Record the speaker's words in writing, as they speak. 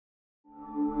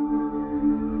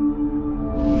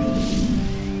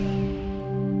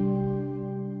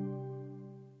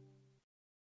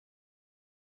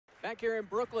Back here in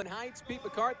Brooklyn Heights, Pete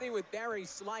McCarthy with Barry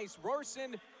Slice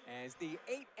Rorson as the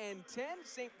 8-10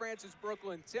 St. Francis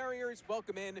Brooklyn Terriers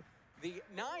welcome in the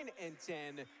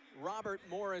 9-10 Robert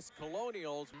Morris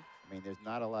Colonials. I mean, there's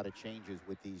not a lot of changes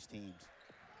with these teams.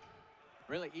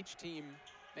 Really, each team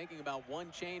making about one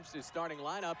change to the starting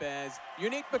lineup as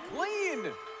Unique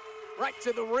McLean right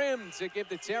to the rim to give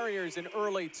the Terriers an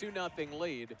early 2-0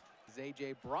 lead. As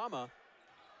A.J. Brahma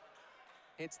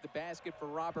hits the basket for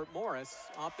Robert Morris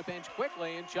off the bench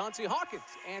quickly, and Chauncey Hawkins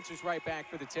answers right back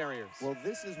for the Terriers. Well,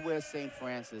 this is where St.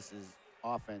 Francis's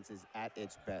offense is at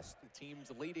its best. The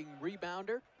team's leading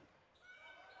rebounder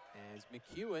as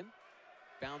McEwen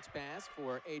bounce pass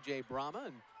for A.J. Brahma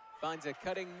and finds a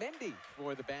cutting Mendy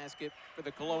for the basket for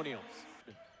the Colonials.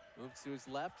 Moves to his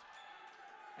left,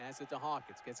 passes it to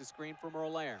Hawkins, gets a screen from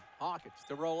Rollaire. Hawkins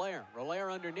to Rollaire.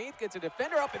 Rollaire underneath, gets a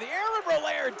defender up in the air, and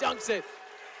Rollaire dunks it.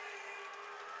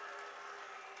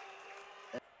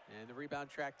 And the rebound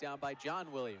tracked down by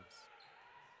John Williams.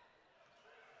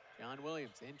 John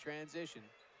Williams in transition,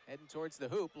 heading towards the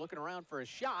hoop, looking around for a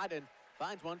shot, and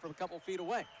finds one from a couple feet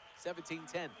away.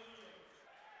 17-10.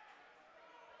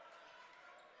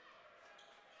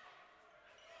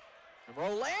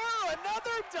 Rollaire,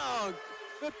 another dunk.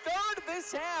 The third of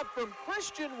this half from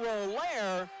Christian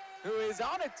Rollaire, who is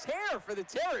on a tear for the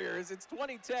Terriers. It's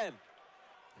 20-10. And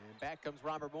back comes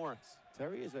Robert Morris.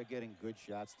 Terriers are getting good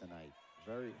shots tonight.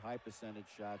 Very high percentage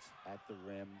shots at the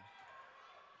rim.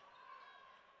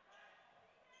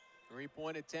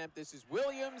 Three-point attempt. This is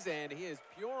Williams, and he is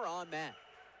pure on that.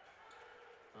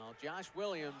 Well, Josh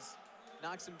Williams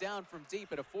knocks him down from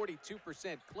deep at a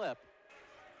 42% clip.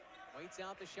 Waits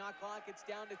out the shot clock. It's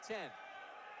down to 10.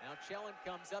 Now Chellen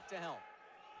comes up to help.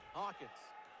 Hawkins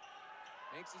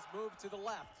makes his move to the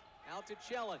left. Out to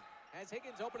Chellen. Has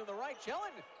Higgins open to the right.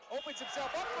 Chellen opens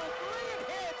himself up for a three and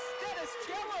hits. Dennis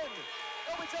Chellen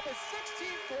opens up a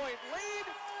 16-point lead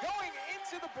going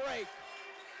into the break.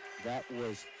 That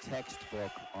was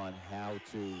textbook on how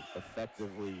to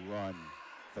effectively run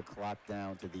the clock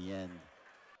down to the end.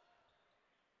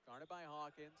 Guarded by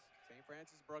Hawkins. St.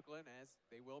 Francis Brooklyn, as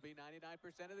they will be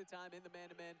 99% of the time in the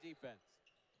man-to-man defense.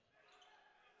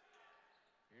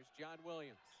 Here's John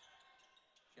Williams.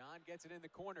 John gets it in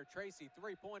the corner. Tracy,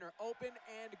 three-pointer, open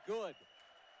and good.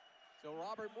 So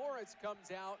Robert Morris comes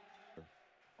out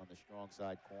on the strong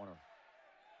side corner.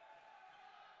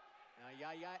 Now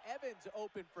Yaya Evans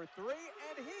open for three,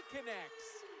 and he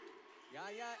connects.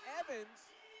 Yaya Evans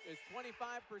is 25%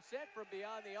 from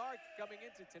beyond the arc coming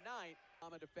into tonight.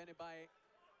 Defended by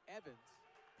Evans,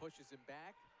 pushes him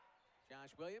back.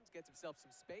 Josh Williams gets himself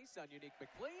some space on Unique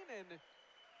McLean, and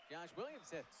Josh Williams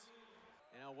hits.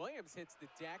 And now Williams hits the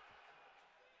deck,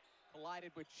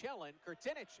 collided with Chellen.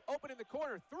 Kurtinich open in the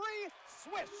corner, three,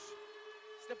 swish.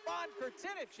 Stefan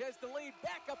Kurtinich has the lead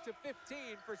back up to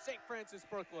 15 for St. Francis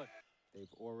Brooklyn.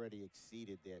 They've already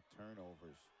exceeded their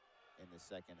turnovers in the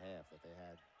second half that they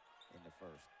had in the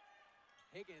first.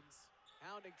 Higgins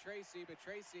hounding Tracy, but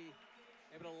Tracy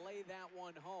able to lay that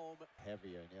one home.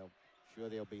 Heavier, and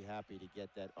they'll be happy to get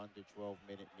that under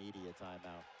 12-minute media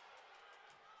timeout.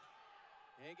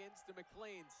 Higgins to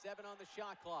McLean, 7 on the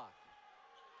shot clock.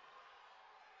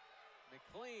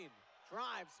 McLean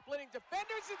drives, splitting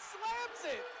defenders, and slams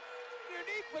it.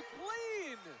 Unique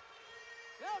McLean.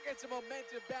 Now get some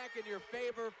momentum back in your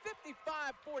favor.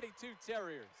 55-42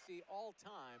 Terriers. See all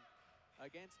time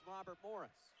against Robert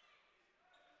Morris.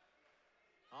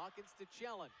 Hawkins to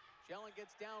Chellen. Chellen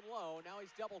gets down low. Now he's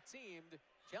double teamed.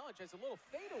 Chellen has a little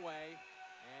fadeaway,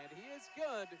 and he is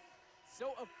good.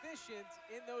 So efficient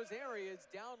in those areas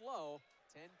down low.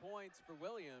 10 points for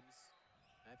Williams.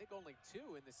 I think only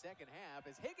 2 in the second half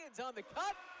as Higgins on the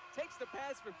cut, takes the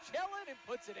pass from Chellen and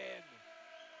puts it in.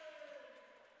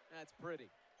 That's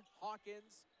pretty.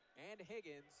 Hawkins and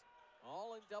Higgins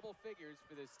all in double figures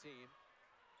for this team.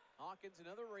 Hawkins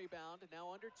another rebound,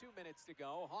 now under 2 minutes to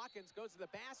go. Hawkins goes to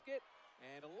the basket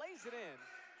and lays it in.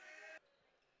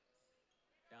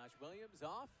 Josh Williams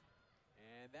off,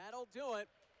 and that'll do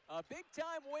it. A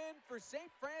big-time win for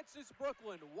St. Francis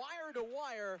Brooklyn, wire to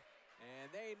wire,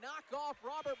 and they knock off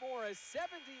Robert Morris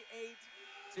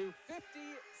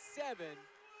 78-57.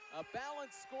 A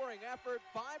balanced scoring effort,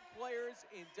 5 players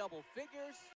in double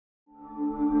figures.